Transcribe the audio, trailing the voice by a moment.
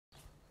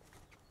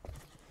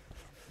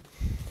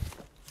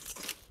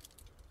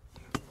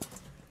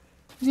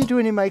What are you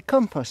doing in my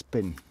compost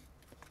bin?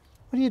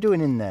 What are you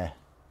doing in there?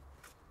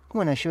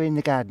 Come on, I'll show you in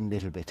the garden a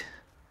little bit.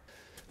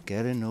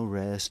 Getting no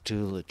rest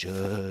till the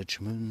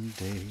judgment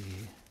day.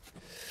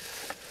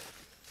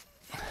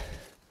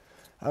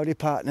 Howdy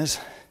partners.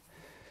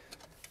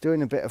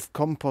 Doing a bit of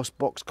compost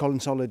box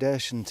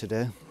consolidation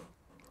today.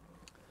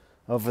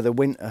 Over the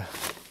winter,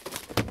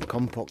 the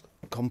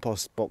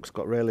compost box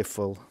got really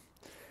full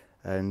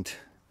and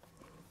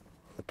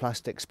the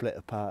plastic split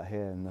apart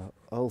here and the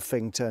whole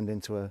thing turned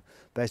into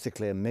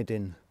basically a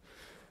middin.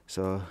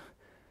 So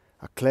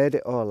I cleared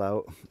it all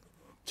out,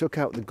 took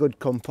out the good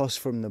compost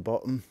from the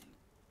bottom,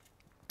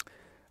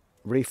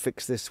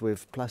 refixed this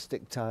with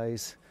plastic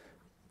ties,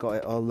 got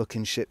it all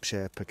looking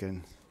shipshape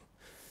again.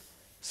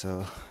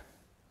 So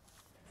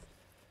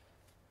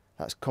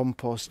that's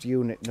compost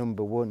unit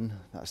number 1,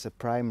 that's the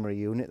primary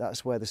unit,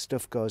 that's where the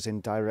stuff goes in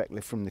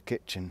directly from the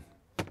kitchen.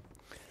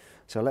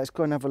 So let's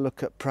go and have a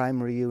look at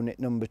primary unit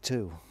number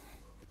 2.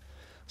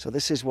 So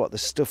this is what the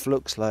stuff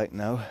looks like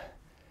now.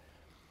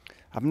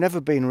 I've never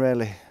been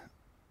really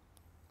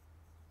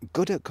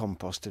good at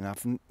composting,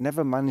 I've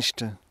never managed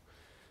to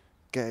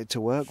get it to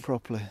work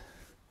properly.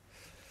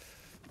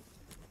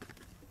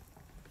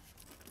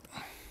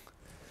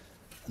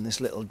 And this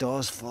little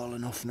door's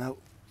fallen off now,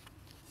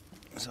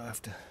 so I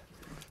have to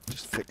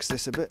just fix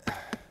this a bit.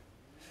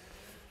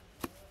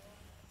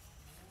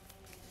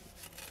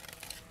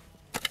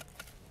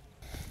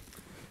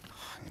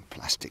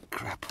 Plastic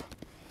crap.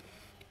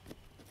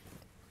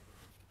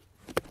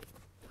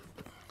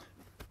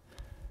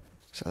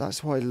 So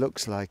that's what it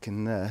looks like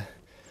in there.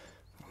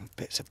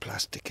 Bits of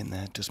plastic in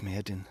there, does me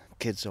head in.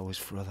 Kids always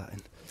throw that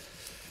in.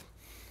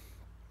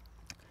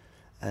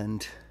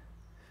 And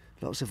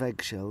lots of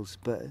eggshells,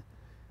 but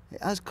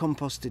it has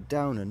composted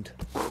down and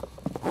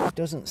it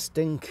doesn't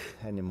stink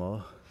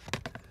anymore.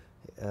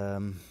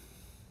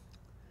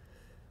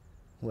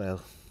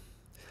 Well,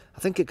 I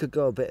think it could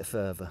go a bit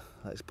further,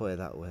 let's put it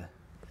that way.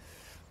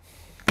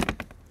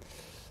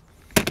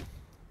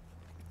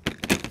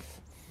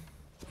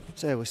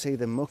 So we see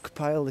the muck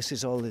pile, this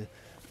is all the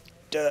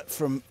dirt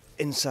from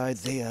inside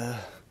the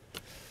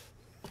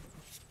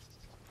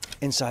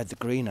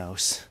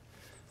greenhouse,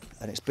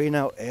 and it's been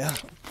out here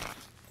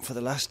for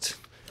the last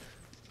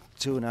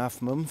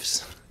 2.5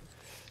 months,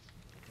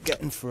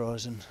 getting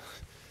frozen,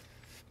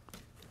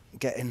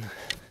 getting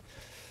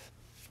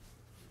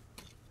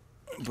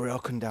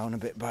broken down a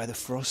bit by the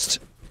frost,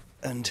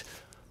 and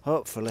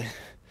hopefully,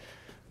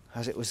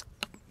 as it was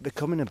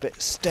becoming a bit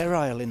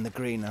sterile in the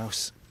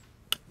greenhouse,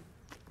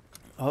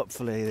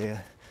 hopefully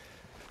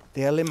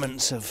the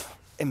elements have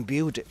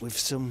imbued it with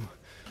some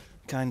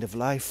kind of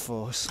life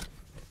force.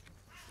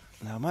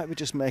 Now I might be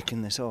just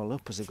making this all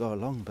up as I go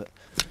along, but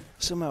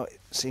somehow it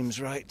seems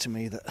right to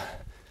me that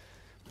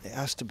it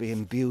has to be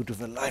imbued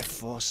with a life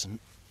force and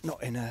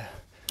not in a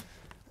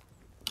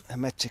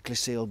hermetically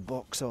sealed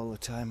box all the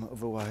time,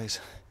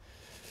 otherwise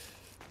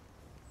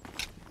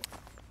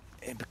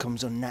it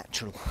becomes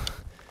unnatural.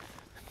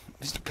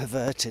 It's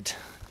perverted.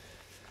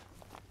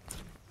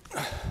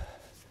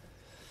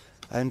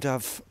 And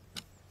I've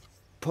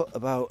put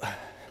about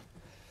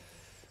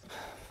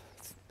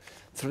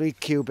 3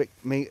 cubic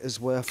meters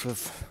worth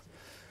of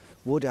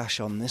wood ash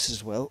on this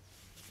as well.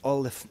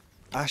 All the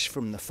ash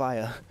from the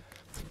fire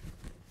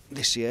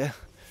this year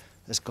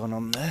has gone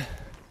on there.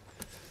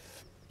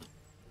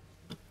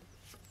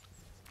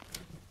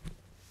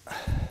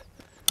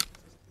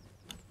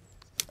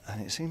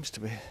 And it seems to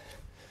be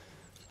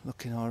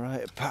looking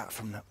alright, apart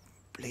from that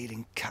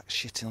bleeding cat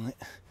shit on it.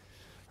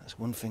 That's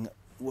one thing that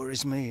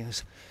worries me,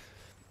 is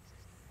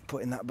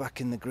putting that back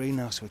in the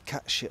greenhouse with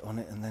cat shit on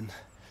it and then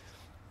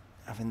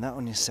having that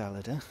on your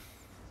salad, eh?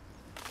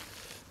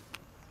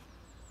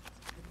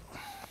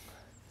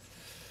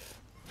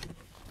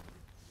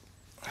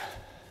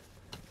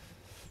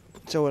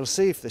 So we'll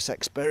see if this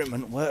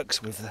experiment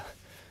works with the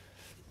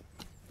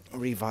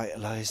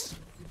revitalised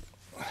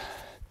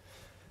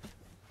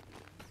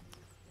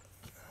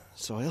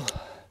soil.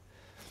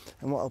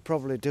 And what I'll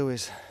probably do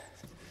is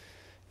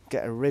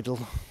get a riddle.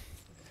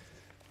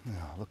 Oh,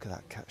 look at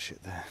that cat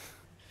shit there.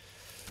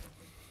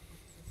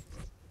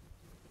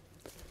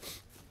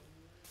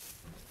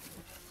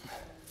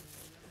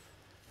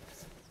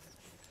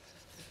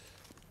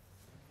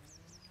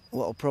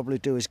 What I'll probably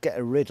do is get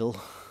a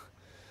riddle,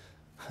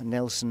 a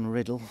Nelson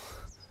riddle,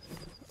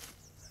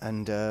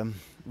 and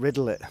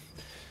riddle it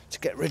to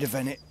get rid of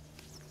any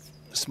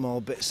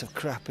small bits of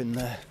crap in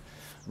there,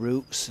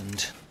 roots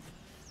and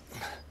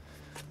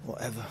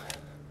whatever.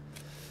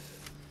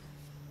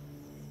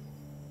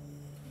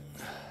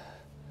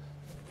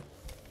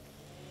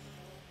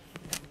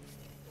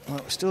 Well,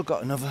 we've still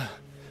got another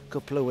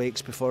couple of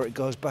weeks before it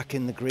goes back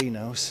in the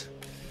greenhouse,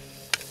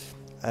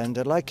 and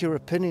I'd like your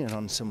opinion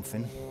on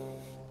something.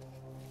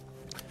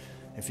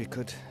 If you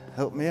could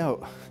help me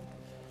out,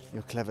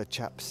 you clever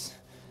chaps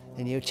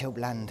in YouTube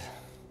land.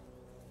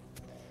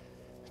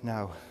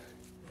 Now,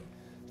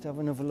 let's have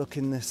another look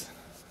in this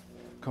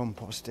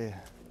compost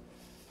here.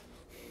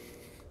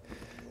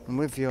 And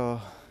with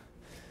your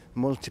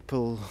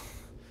multiple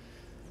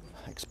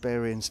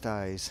experienced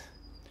eyes,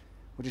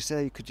 would you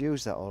say you could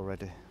use that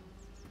already?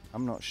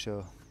 I'm not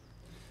sure.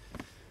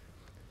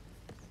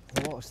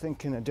 What I was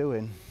thinking of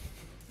doing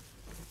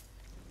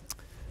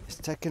is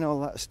taking all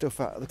that stuff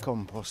out of the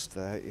compost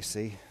there, you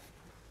see,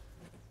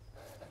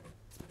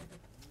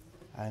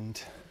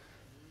 and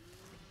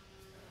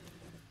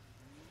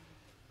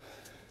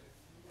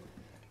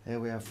here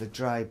we have the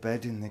dry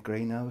bed in the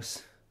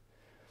greenhouse,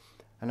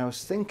 and I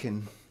was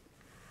thinking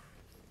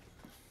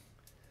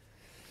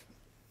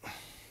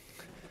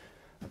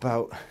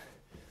about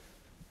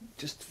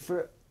just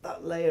for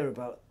that layer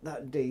about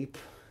that deep,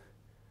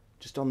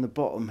 just on the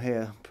bottom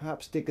here,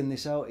 perhaps digging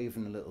this out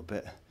even a little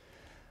bit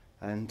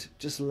and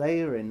just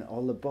layering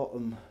all the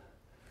bottom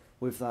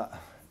with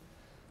that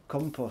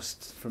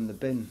compost from the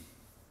bin,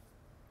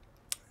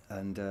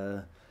 and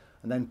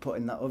then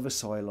putting that other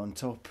soil on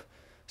top,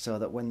 so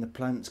that when the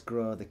plants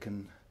grow the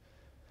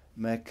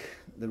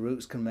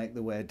roots can make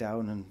their way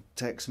down and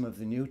take some of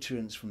the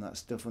nutrients from that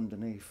stuff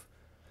underneath.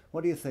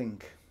 What do you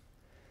think?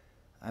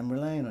 I'm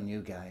relying on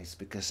you guys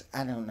because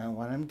I don't know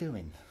what I'm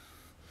doing.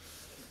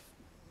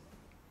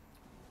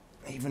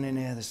 Even in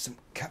here there's some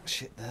cat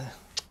shit there.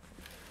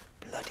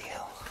 Bloody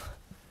hell.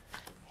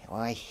 Oh,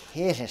 I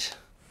hate it.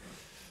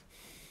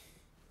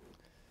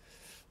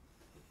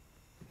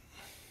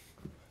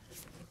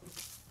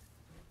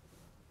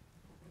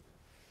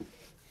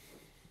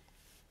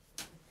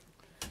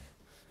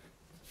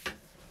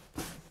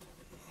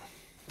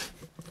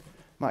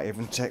 Might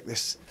even take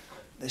this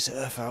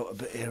earth out a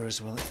bit here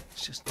as well.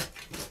 It's just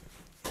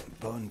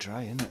bone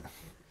dry, isn't it?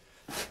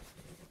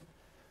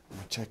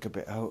 I'll take a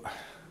bit out.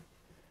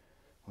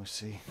 We'll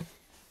see.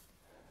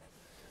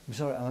 I'm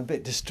sorry, I'm a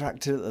bit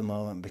distracted at the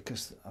moment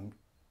because I'm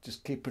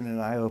just keeping an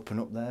eye open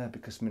up there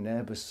because my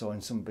neighbour's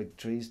sawing some big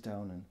trees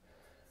down,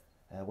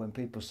 and when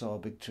people saw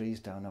big trees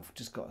down, I've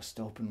just got to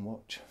stop and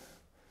watch.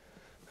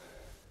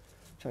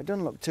 So it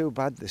doesn't look too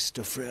bad, this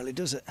stuff really,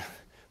 does it?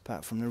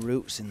 Apart from the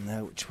roots in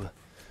there, which were,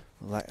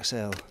 like I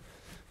say, I'll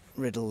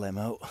riddle them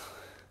out.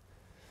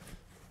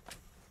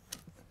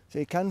 So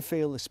you can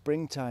feel the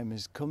springtime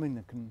is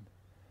coming.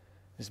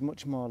 There's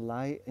much more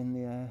light in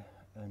the air,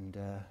 and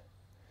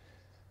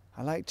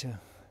I like to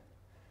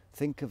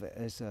think of it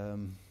as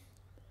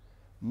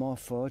more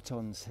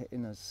photons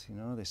hitting us. You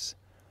know, this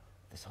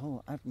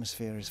whole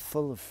atmosphere is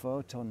full of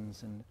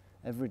photons, and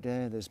every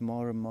day there's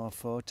more and more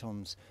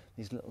photons,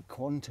 these little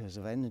quantas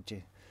of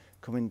energy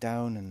coming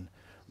down and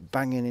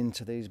banging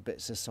into these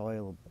bits of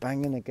soil,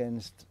 banging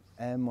against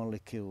air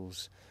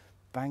molecules,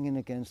 banging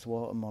against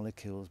water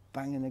molecules,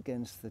 banging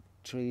against the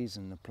trees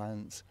and the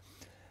plants,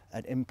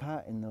 and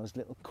imparting those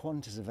little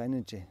quantas of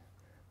energy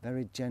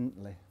very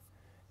gently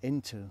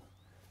into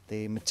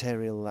the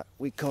material that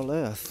we call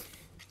Earth,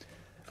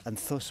 and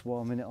thus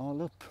warming it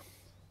all up.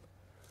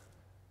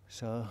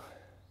 So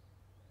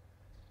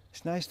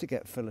it's nice to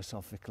get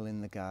philosophical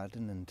in the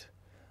garden and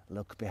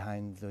look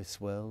behind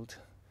this world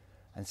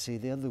and see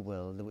the other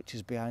world which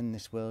is behind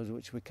this world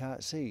which we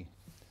can't see.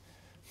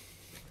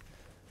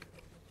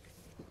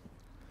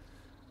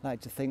 I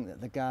like to think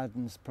that the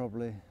garden's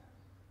probably,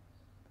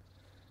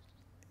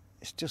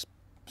 it's just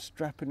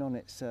strapping on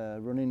its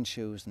running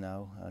shoes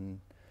now and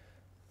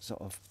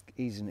sort of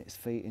easing its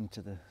feet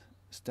into the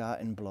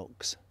starting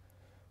blocks.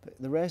 But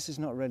the race is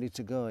not ready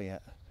to go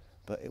yet,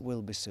 but it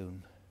will be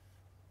soon.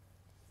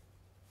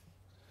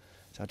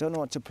 So I don't know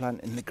what to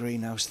plant in the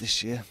greenhouse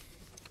this year.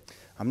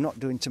 I'm not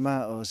doing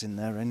tomatoes in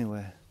there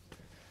anyway.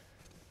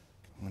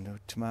 I'm going to do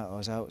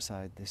tomatoes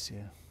outside this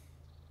year.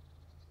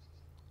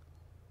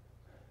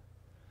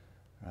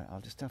 Right,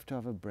 I'll just have to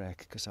have a break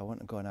because I want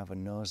to go and have a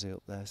nosy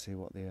up there, see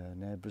what the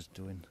neighbour's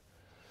doing.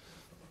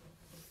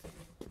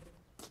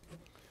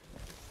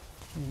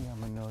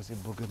 I'm a nosy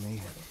bugger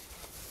me.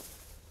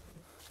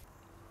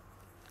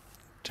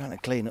 Trying to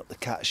clean up the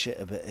cat shit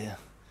a bit here.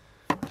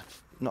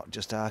 Not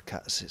just our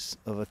cats, it's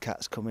other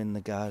cats come in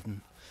the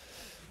garden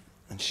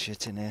and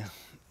shit in here.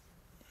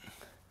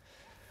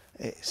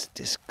 It's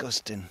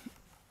disgusting.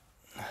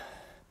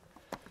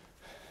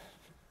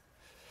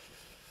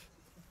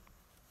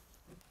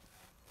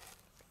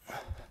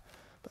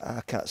 But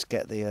our cats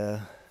get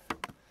the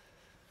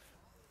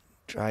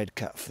dried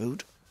cat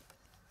food,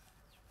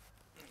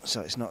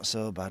 so it's not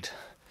so bad.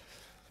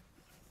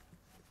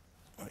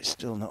 It's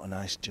still not a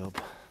nice job.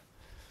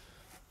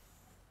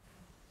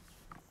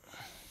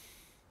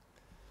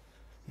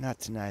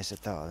 Not nice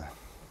at all.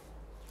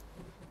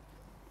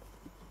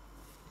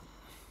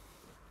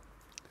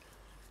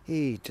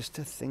 Hey, just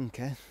to think,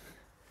 eh?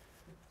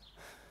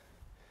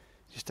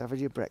 Just have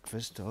your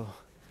breakfast or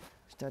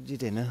just had your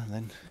dinner,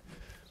 then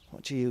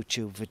watch a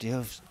YouTube video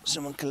of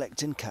someone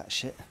collecting cat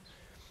shit.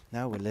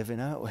 Now we're living,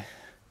 aren't we?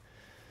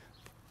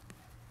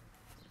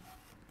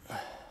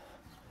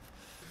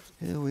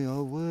 Here we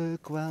all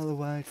work while the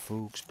white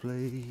folks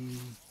play,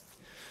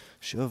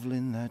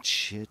 shoveling that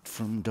shit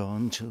from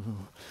dawn till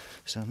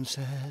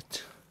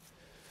sunset,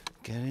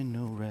 getting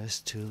no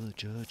rest till the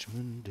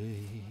judgment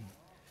day.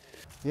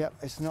 Yep,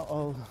 it's not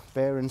all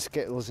bear and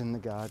skittles in the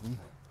garden.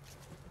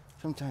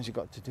 Sometimes you've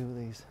got to do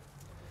these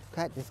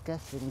quite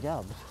disgusting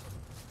jobs.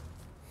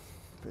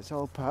 But it's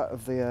all part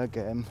of the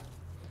game,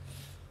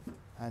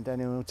 and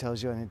anyone who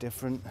tells you any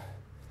different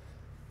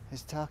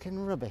is talking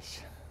rubbish.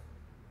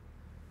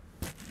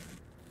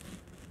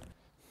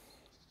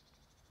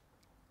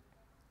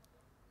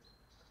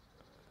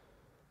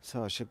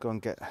 So I should go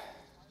and get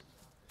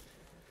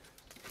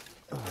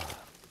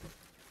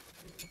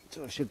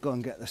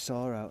the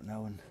saw out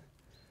now and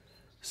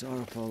saw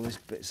up all these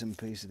bits and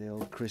pieces of the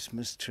old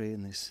Christmas tree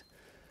and these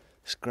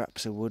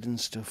scraps of wood and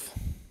stuff.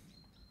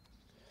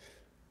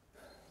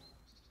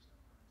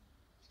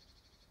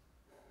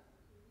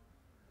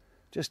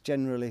 Just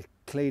generally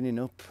cleaning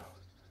up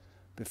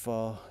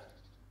before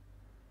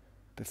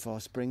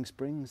spring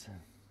springs.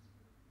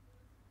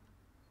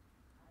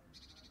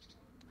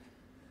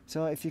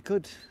 So if you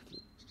could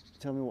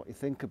tell me what you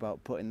think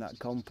about putting that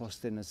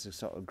compost in as a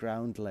sort of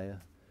ground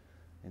layer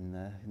in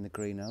the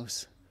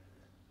greenhouse,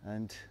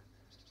 and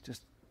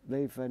just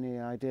leave any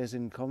ideas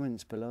in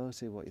comments below,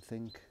 see what you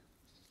think.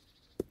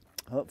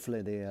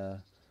 Hopefully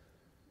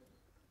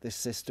this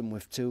system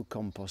with 2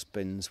 compost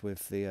bins,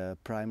 with the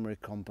primary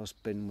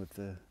compost bin with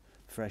the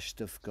fresh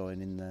stuff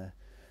going in there,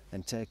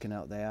 and taking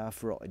out the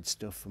half rotted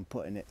stuff and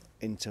putting it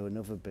into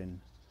another bin,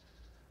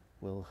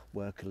 will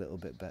work a little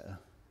bit better.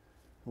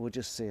 We'll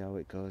just see how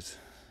it goes.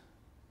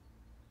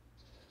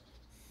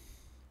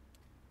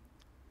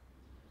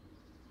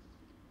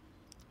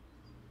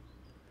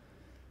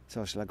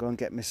 So shall I go and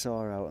get my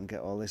saw out and get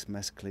all this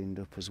mess cleaned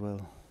up as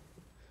well?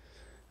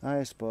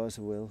 I suppose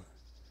I will.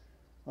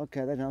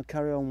 Okay then, I'll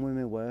carry on with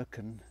my work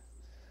and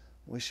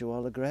wish you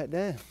all a great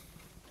day.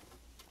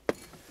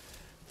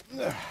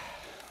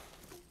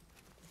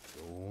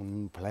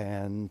 Don't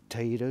plant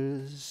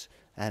taters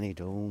and he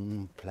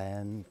don't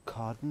plant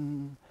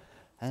cotton,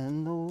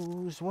 and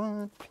those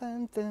what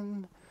plant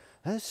them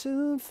are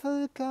soon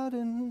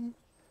forgotten.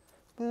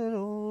 But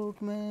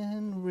Old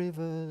Man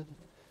River,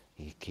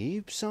 he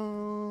keeps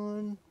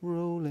on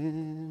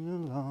rolling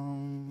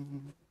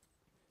along.